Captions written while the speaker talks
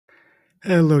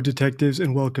Hello, detectives,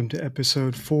 and welcome to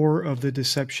episode 4 of the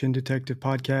Deception Detective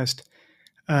Podcast.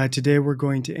 Today, we're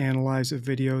going to analyze a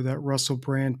video that Russel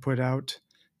Brand put out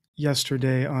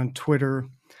yesterday on Twitter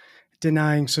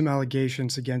denying some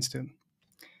allegations against him.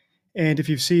 And if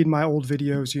you've seen my old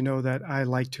videos, you know that I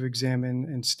like to examine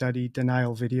and study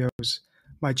denial videos.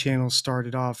 My channel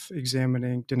started off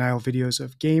examining denial videos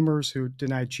of gamers who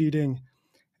denied cheating,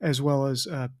 as well as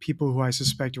people who I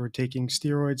suspect were taking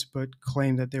steroids but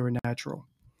claimed that they were natural.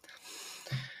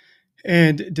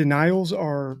 And denials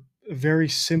are very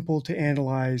simple to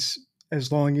analyze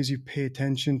as long as you pay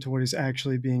attention to what is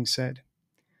actually being said.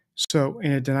 So,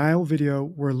 in a denial video,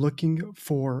 we're looking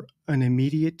for an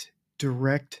immediate,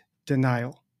 direct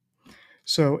denial.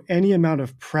 So, any amount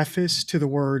of preface to the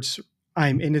words,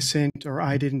 I'm innocent or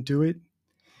I didn't do it,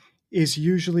 is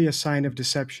usually a sign of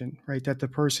deception, right? That the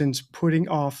person's putting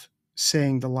off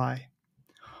saying the lie.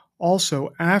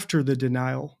 Also, after the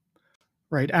denial,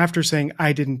 right, after saying,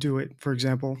 I didn't do it, for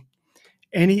example,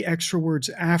 any extra words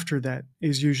after that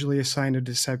is usually a sign of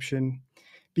deception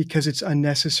because it's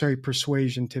unnecessary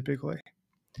persuasion typically.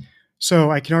 So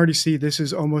I can already see this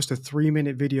is almost a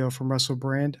 3-minute video from Russel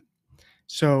Brand.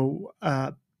 So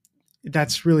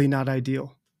that's really not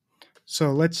ideal.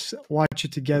 So let's watch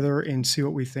it together and see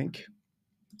what we think.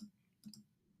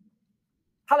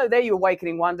 Hello there, you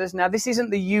awakening wonders. Now, this isn't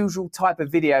the usual type of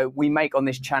video we make on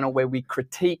this channel where we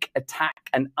critique, attack,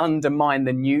 and undermine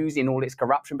the news in all its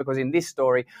corruption, because in this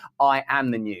story, I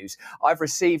am the news. I've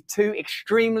received 2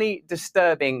 extremely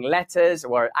disturbing letters,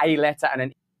 or a letter and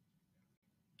an...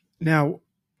 Now,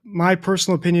 my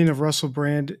personal opinion of Russel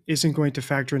Brand isn't going to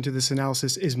factor into this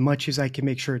analysis as much as I can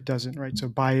make sure it doesn't, right? So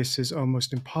bias is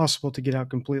almost impossible to get out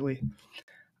completely.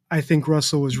 I think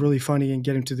Russell was really funny in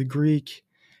Getting to the Greek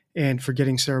and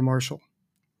Forgetting Sarah Marshall.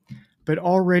 But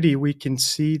already we can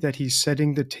see that he's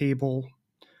setting the table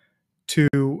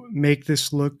to make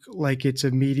this look like it's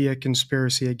a media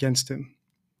conspiracy against him.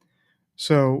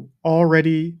 So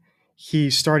already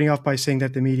he's starting off by saying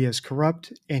that the media is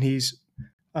corrupt, and he's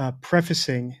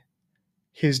prefacing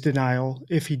his denial,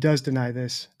 if he does deny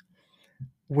this,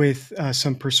 with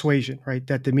some persuasion, right?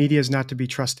 That the media is not to be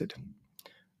trusted.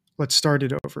 Let's start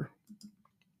it over.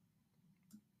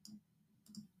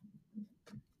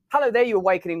 Hello there, you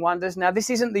awakening wonders. Now, this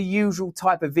isn't the usual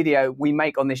type of video we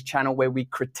make on this channel where we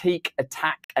critique,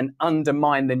 attack, and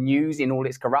undermine the news in all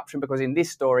its corruption, because in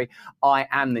this story, I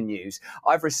am the news.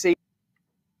 I've received...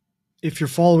 If you're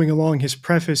following along, his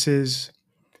preface is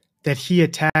that he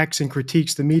attacks and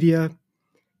critiques the media,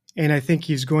 and I think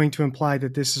he's going to imply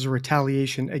that this is a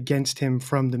retaliation against him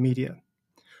from the media.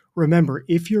 Remember,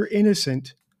 if you're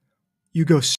innocent, you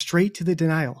go straight to the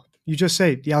denial. You just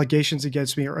say, the allegations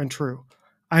against me are untrue.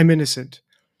 I'm innocent.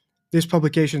 This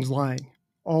publication's lying.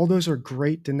 All those are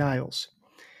great denials.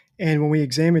 And when we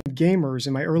examined gamers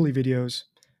in my early videos,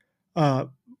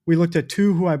 we looked at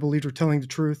 2 who I believed were telling the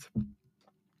truth.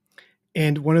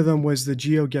 And one of them was the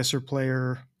GeoGuessr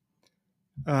player.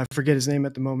 I forget his name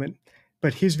at the moment.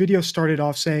 But his video started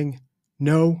off saying,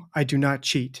 no, I do not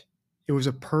cheat. It was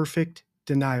a perfect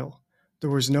denial. There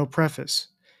was no preface.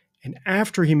 And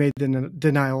after he made the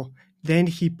denial, then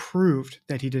he proved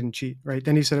that he didn't cheat, right?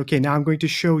 Then he said, okay, now I'm going to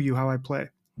show you how I play.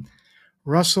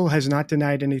 Russell has not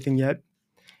denied anything yet,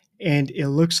 and it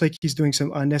looks like he's doing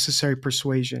some unnecessary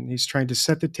persuasion. He's trying to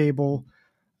set the table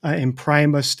and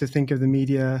prime us to think of the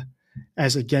media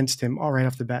as against him all right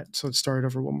off the bat. So let's start it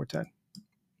over one more time.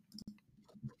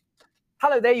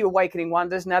 Hello there, you awakening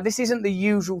wonders. Now, this isn't the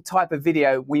usual type of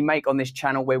video we make on this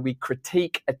channel where we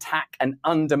critique, attack, and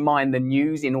undermine the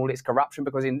news in all its corruption,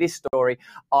 because in this story,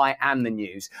 I am the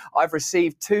news. I've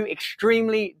received 2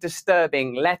 extremely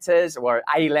disturbing letters, or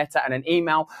a letter and an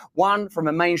email, one from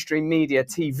a mainstream media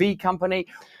TV company.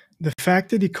 The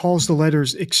fact that he calls the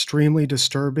letters extremely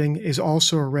disturbing is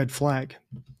also a red flag.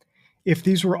 If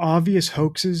these were obvious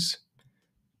hoaxes,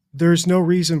 there's no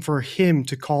reason for him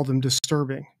to call them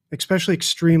disturbing, especially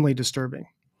extremely disturbing,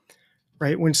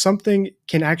 right? When something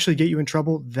can actually get you in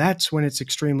trouble, that's when it's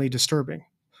extremely disturbing.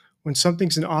 When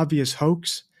something's an obvious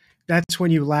hoax, that's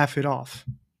when you laugh it off.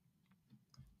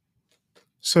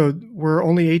 So we're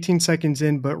only 18 seconds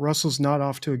in, but Russell's not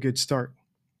off to a good start.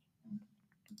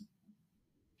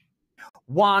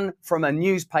 One from a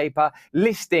newspaper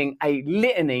listing a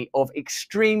litany of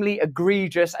extremely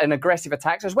egregious and aggressive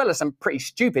attacks, as well as some pretty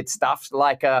stupid stuff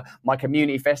like my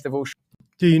community festival.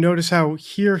 Do you notice how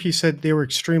here he said they were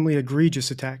extremely egregious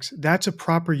attacks? That's a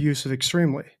proper use of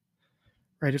extremely,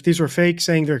 right? If these were fake,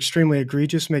 saying they're extremely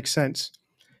egregious makes sense.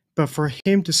 But for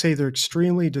him to say they're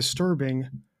extremely disturbing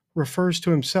refers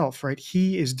to himself, right?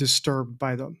 He is disturbed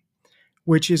by them,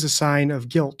 which is a sign of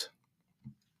guilt.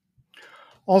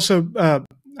 Also,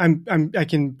 I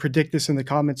can predict this in the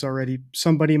comments already.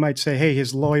 Somebody might say, "Hey,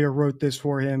 his lawyer wrote this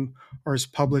for him, or his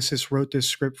publicist wrote this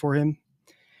script for him."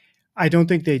 I don't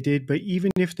think they did, but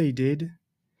even if they did,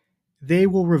 they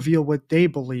will reveal what they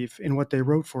believe in what they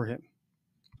wrote for him.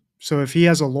 So if he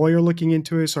has a lawyer looking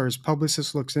into this or his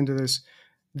publicist looks into this,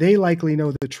 they likely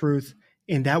know the truth,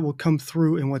 and that will come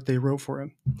through in what they wrote for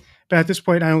him. But at this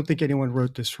point, I don't think anyone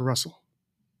wrote this for Russell.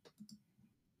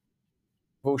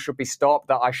 Should be stopped,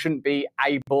 that I shouldn't be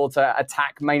able to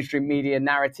attack mainstream media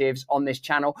narratives on this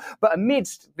channel. But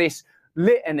amidst this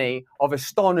litany of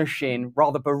astonishing,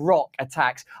 rather baroque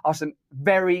attacks are some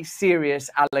very serious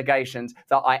allegations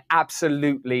that I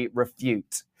absolutely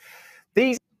refute.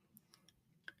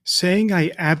 Saying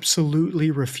I absolutely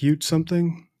refute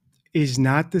something is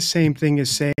not the same thing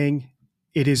as saying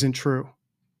it isn't true.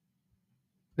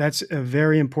 That's a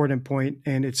very important point,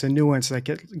 and it's a nuance that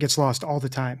gets lost all the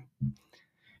time.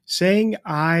 Saying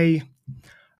I'm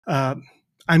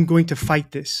going to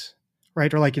fight this,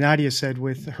 right? Or like Nadia said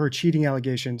with her cheating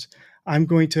allegations, I'm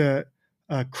going to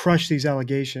crush these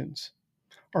allegations.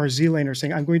 Or Z-Laner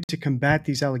saying, I'm going to combat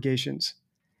these allegations.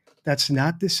 That's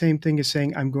not the same thing as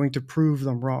saying I'm going to prove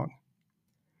them wrong.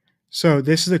 So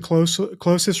this is the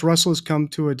closest Russell has come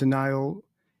to a denial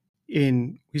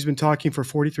he's been talking for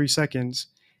 43 seconds,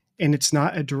 and it's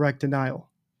not a direct denial.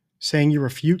 Saying you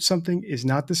refute something is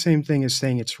not the same thing as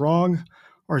saying it's wrong,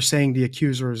 or saying the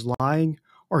accuser is lying,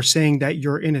 or saying that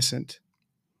you're innocent,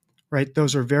 right?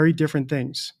 Those are very different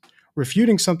things.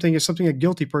 Refuting something is something a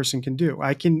guilty person can do.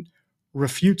 I can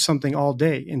refute something all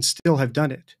day and still have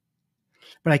done it,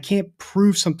 but I can't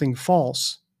prove something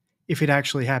false if it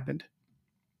actually happened.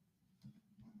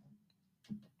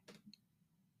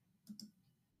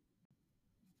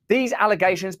 These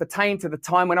allegations pertain to the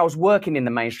time when I was working in the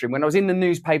mainstream, when I was in the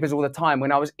newspapers all the time,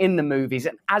 when I was in the movies.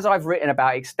 And as I've written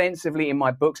about extensively in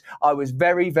my books, I was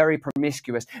very, very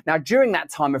promiscuous. Now, during that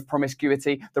time of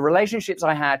promiscuity, the relationships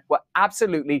I had were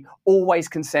absolutely always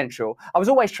consensual. I was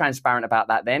always transparent about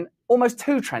that then, almost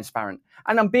too transparent.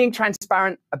 And I'm being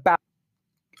transparent about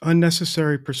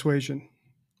unnecessary persuasion.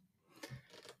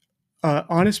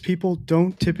 Honest people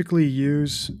don't typically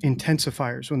use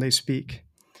intensifiers when they speak.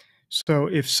 So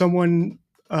if someone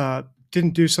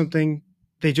didn't do something,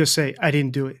 they just say, I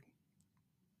didn't do it.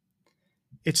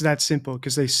 It's that simple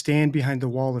because they stand behind the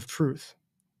wall of truth.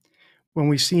 When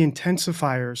we see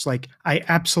intensifiers like, I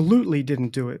absolutely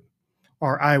didn't do it,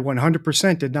 or I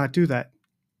 100% did not do that,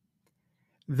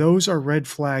 those are red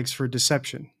flags for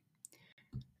deception.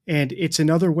 And it's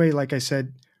another way, like I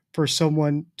said, for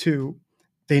someone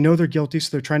they know they're guilty,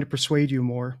 so they're trying to persuade you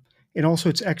more. And also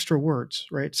it's extra words,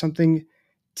 right? Something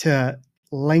to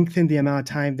lengthen the amount of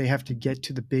time they have to get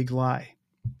to the big lie,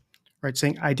 right?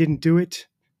 Saying, I didn't do it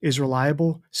is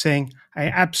reliable. Saying, I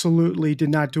absolutely did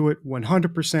not do it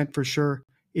 100% for sure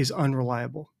is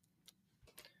unreliable.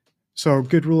 So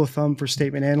good rule of thumb for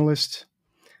statement analysts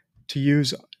to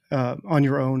use on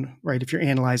your own, right? If you're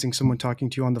analyzing someone talking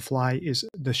to you on the fly, is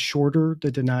the shorter the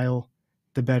denial,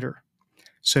 the better.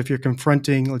 So if you're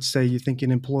confronting, let's say you think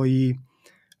an employee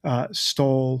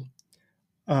stole,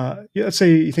 let's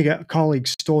say you think a colleague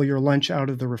stole your lunch out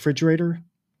of the refrigerator.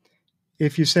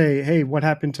 If you say, hey, what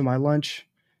happened to my lunch?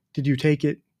 Did you take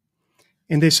it?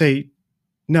 And they say,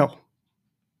 no,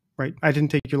 right? I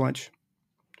didn't take your lunch.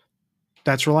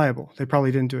 That's reliable. They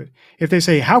probably didn't do it. If they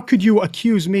say, how could you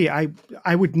accuse me? I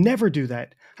would never do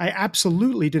that. I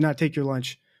absolutely did not take your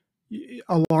lunch.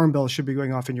 Alarm bells should be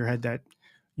going off in your head that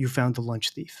you found the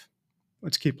lunch thief.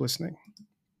 Let's keep listening.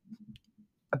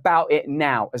 About it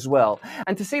now as well.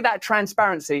 And to see that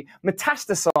transparency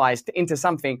metastasized into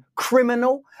something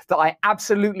criminal that I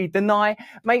absolutely deny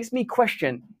makes me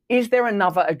question, is there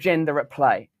another agenda at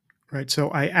play? Right. So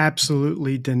I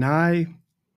absolutely deny,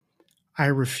 I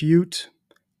refute.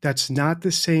 That's not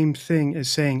the same thing as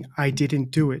saying I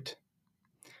didn't do it.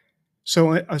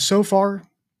 So so far,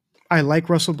 I like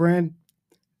Russel Brand,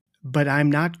 but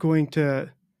I'm not going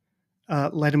to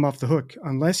let him off the hook.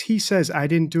 Unless he says I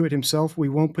didn't do it himself, we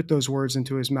won't put those words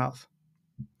into his mouth.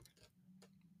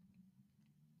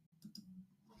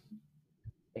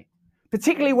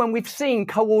 Particularly when we've seen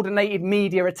coordinated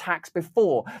media attacks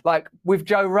before, like with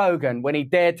Joe Rogan, when he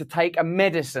dared to take a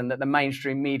medicine that the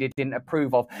mainstream media didn't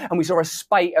approve of. And we saw a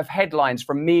spate of headlines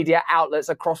from media outlets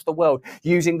across the world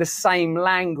using the same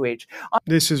language.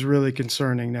 This is really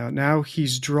concerning now. Now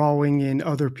he's drawing in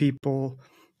other people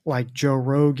like Joe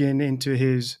Rogan into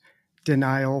his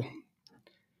denial.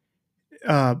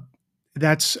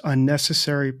 That's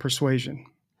unnecessary persuasion.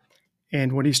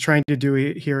 And what he's trying to do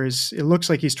here is, it looks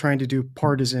like he's trying to do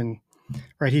partisan,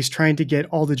 right? He's trying to get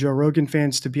all the Joe Rogan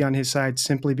fans to be on his side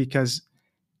simply because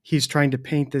he's trying to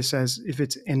paint this as if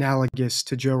it's analogous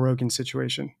to Joe Rogan's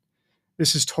situation.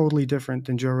 This is totally different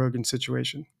than Joe Rogan's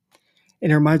situation.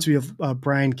 And it reminds me of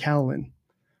Brian Callen,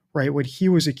 right? When he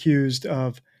was accused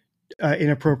of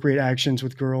inappropriate actions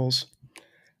with girls,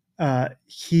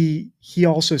 he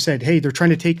also said, hey, they're trying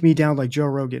to take me down like Joe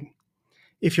Rogan.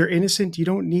 If you're innocent, you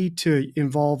don't need to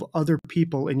involve other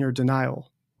people in your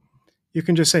denial. You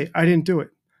can just say, I didn't do it.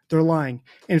 They're lying.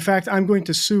 In fact, I'm going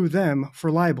to sue them for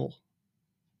libel.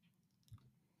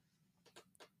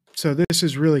 So this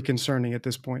is really concerning at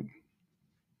this point.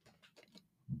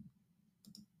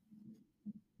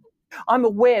 I'm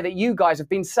aware that you guys have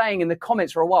been saying in the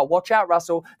comments for a while, watch out,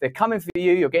 Russell, they're coming for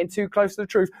you, you're getting too close to the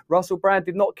truth. Russell Brand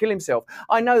did not kill himself.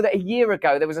 I know that a year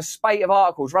ago there was a spate of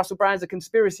articles. Russell Brand's a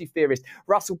conspiracy theorist.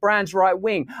 Russell Brand's right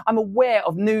wing. I'm aware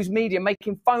of news media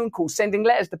making phone calls, sending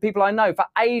letters to people I know for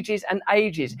ages and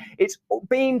ages. It's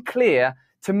been clear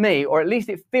to me, or at least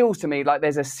it feels to me, like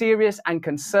there's a serious and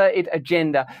concerted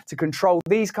agenda to control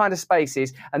these kind of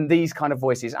spaces and these kind of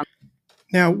voices.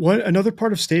 Now, another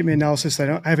part of statement analysis that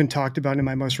I haven't talked about in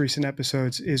my most recent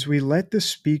episodes is we let the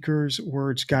speaker's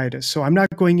words guide us. So I'm not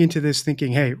going into this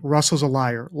thinking, hey, Russell's a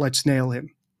liar, let's nail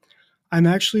him. I'm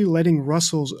actually letting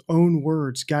Russell's own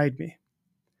words guide me.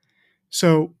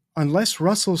 So unless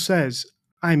Russell says,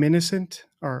 I'm innocent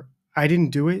or I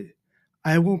didn't do it,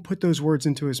 I won't put those words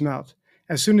into his mouth.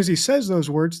 As soon as he says those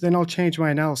words, then I'll change my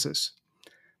analysis.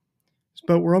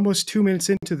 But we're almost 2 minutes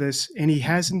into this, and he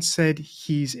hasn't said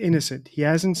he's innocent. He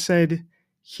hasn't said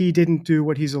he didn't do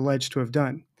what he's alleged to have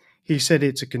done. He said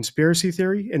it's a conspiracy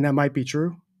theory, and that might be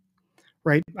true,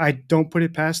 right? I don't put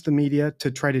it past the media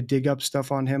to try to dig up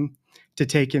stuff on him to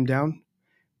take him down.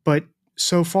 But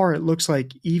so far, it looks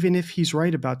like even if he's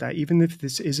right about that, even if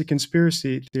this is a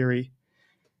conspiracy theory,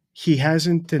 he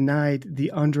hasn't denied the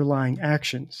underlying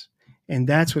actions. And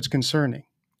that's what's concerning.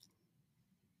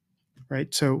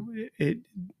 Right. So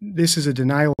this is a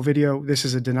denial video. This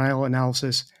is a denial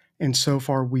analysis. And so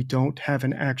far, we don't have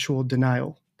an actual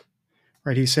denial.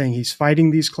 Right. He's saying he's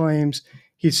fighting these claims.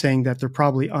 He's saying that they're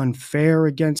probably unfair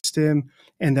against him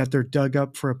and that they're dug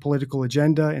up for a political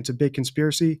agenda. It's a big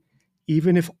conspiracy.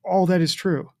 Even if all that is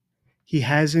true, he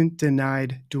hasn't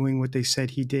denied doing what they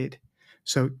said he did.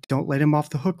 So don't let him off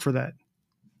the hook for that.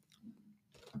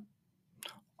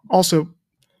 Also,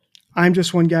 I'm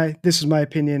just one guy. This is my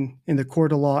opinion. In the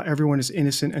court of law, everyone is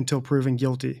innocent until proven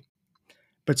guilty.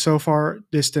 But so far,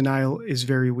 this denial is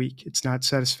very weak. It's not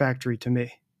satisfactory to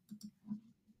me.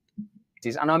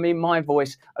 And I mean my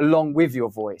voice along with your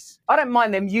voice. I don't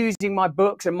mind them using my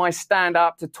books and my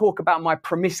stand-up to talk about my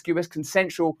promiscuous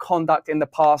consensual conduct in the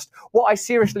past. What I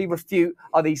seriously refute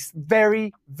are these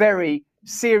very, very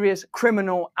serious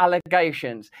criminal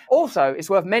allegations. Also, it's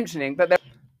worth mentioning that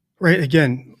right,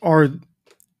 again,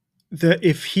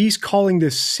 if he's calling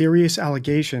this serious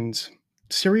allegations,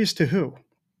 serious to who?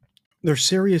 They're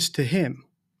serious to him.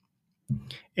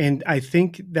 And I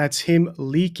think that's him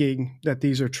leaking that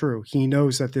these are true. He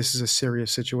knows that this is a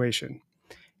serious situation.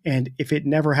 And if it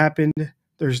never happened,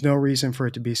 there's no reason for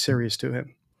it to be serious to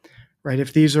him, right?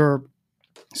 If these are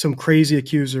some crazy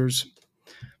accusers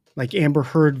like Amber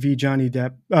Heard v. Johnny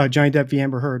Depp v.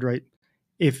 Amber Heard, right?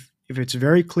 If it's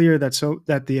very clear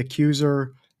that the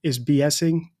accuser is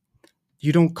BSing,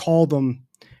 you don't call them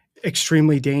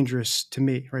extremely dangerous to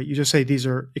me, right? You just say these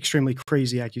are extremely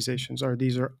crazy accusations or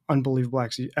these are unbelievable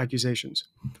accusations.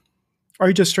 Or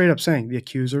you just straight up saying the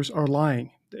accusers are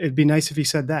lying. It'd be nice if he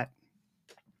said that.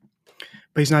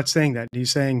 But he's not saying that.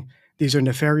 He's saying these are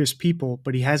nefarious people,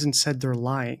 but he hasn't said they're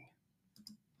lying.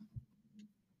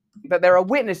 But there are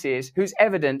witnesses whose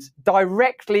evidence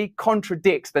directly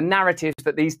contradicts the narratives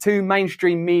that these two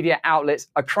mainstream media outlets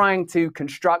are trying to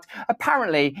construct,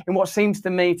 apparently in what seems to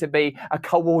me to be a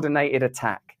coordinated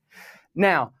attack.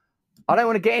 Now, I don't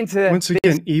want to get into once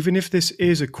again, even if this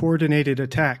is a coordinated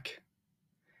attack,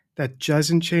 that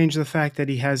doesn't change the fact that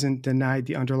he hasn't denied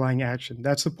the underlying action.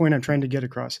 That's the point I'm trying to get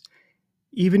across.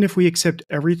 Even if we accept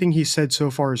everything he said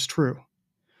so far is true,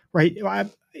 right?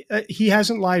 He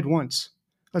hasn't lied once.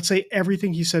 Let's say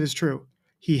everything he said is true.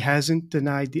 He hasn't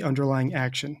denied the underlying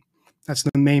action. That's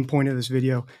the main point of this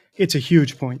video. It's a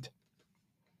huge point,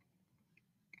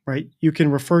 right? You can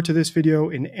refer to this video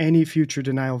in any future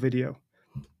denial video.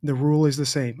 The rule is the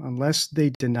same. Unless they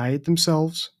deny it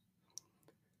themselves,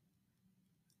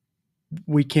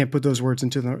 we can't put those words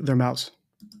into their mouths.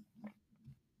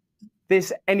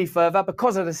 This any further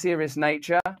because of the serious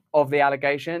nature of the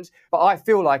allegations, but I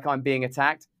feel like I'm being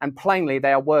attacked, and plainly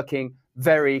they are working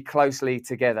very closely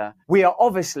together. We are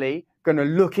obviously going to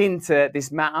look into this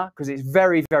matter because it's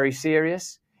very, very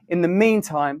serious. In the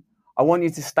meantime, I want you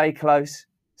to stay close,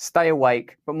 stay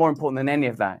awake, but more important than any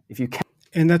of that, if you can.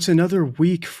 And that's another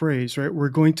weak phrase, right? We're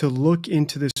going to look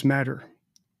into this matter.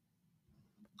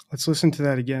 Let's listen to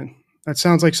that again. That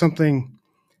sounds like something,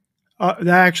 that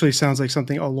actually sounds like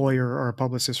something a lawyer or a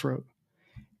publicist wrote.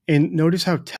 And notice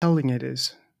how telling it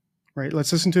is, right?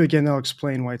 Let's listen to it again. I'll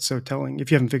explain why it's so telling if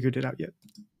you haven't figured it out yet.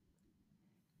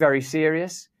 Very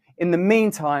serious. In the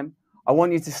meantime, I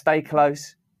want you to stay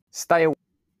close, stay away,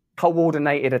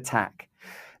 coordinated attack.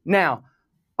 Now,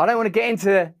 I don't want to get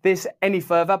into this any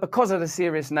further because of the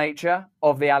serious nature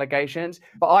of the allegations,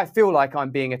 but I feel like I'm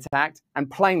being attacked,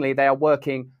 and plainly they are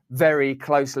working very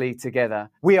closely together.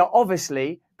 We are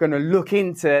obviously going to look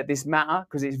into this matter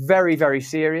because it's very, very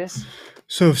serious.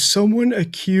 So if someone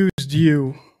accused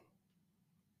you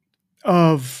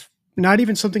of not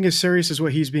even something as serious as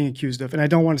what he's being accused of, and I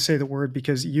don't want to say the word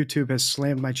because YouTube has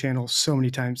slammed my channel so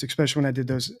many times, especially when I did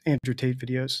those Andrew Tate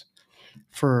videos,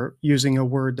 for using a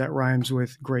word that rhymes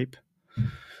with grape.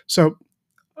 So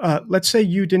let's say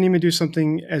you didn't even do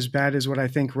something as bad as what I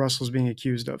think Russell's being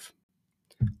accused of.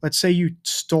 Let's say you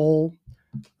stole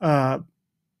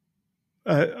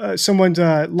someone's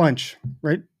lunch,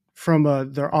 right, from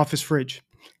their office fridge,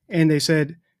 and they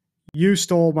said, "You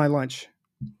stole my lunch."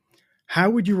 How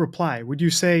would you reply? Would you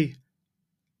say,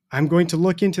 "I'm going to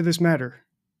look into this matter"?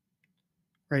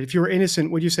 Right? If you were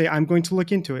innocent, would you say, "I'm going to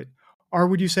look into it"? Or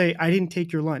would you say, "I didn't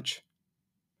take your lunch"?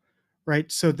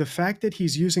 Right? So the fact that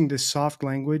he's using this soft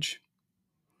language,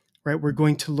 right, "we're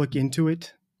going to look into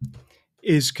it,"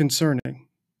 is concerning.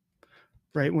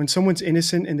 Right? When someone's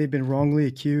innocent and they've been wrongly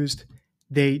accused,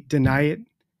 they deny it.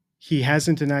 He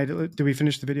hasn't denied it. Did we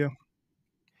finish the video?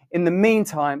 In the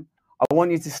meantime, I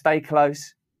want you to stay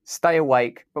close, stay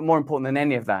awake, but more important than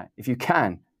any of that, if you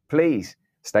can, please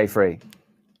stay free.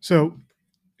 So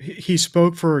he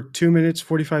spoke for 2 minutes,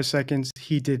 45 seconds.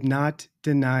 He did not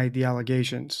deny the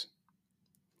allegations.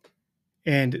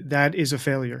 And that is a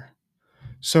failure.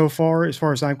 So far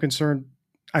as I'm concerned,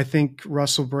 I think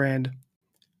Russel Brand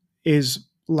is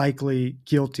likely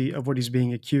guilty of what he's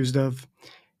being accused of.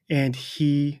 And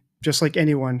he, just like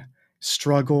anyone,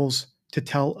 struggles to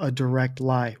tell a direct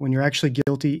lie. When you're actually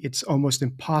guilty, it's almost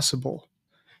impossible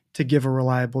to give a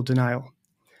reliable denial.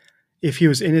 If he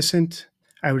was innocent,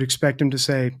 I would expect him to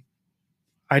say,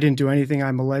 "I didn't do anything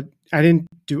I didn't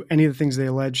do any of the things they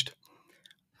alleged.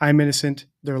 I'm innocent.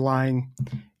 They're lying."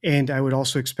 And I would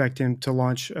also expect him to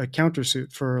launch a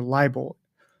countersuit for libel.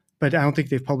 But I don't think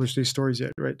they've published these stories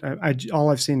yet, right? All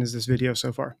I've seen is this video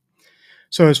so far.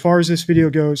 So as far as this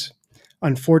video goes,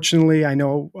 unfortunately, I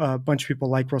know a bunch of people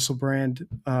like Russel Brand.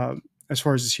 As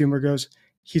far as his humor goes,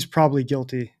 he's probably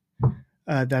guilty.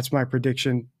 That's my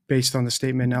prediction based on the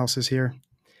statement analysis here.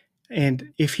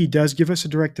 And if he does give us a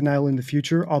direct denial in the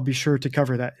future, I'll be sure to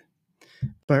cover that.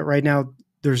 But right now,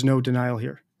 there's no denial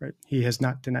here, right? He has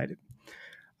not denied it.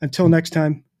 Until next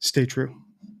time, stay true.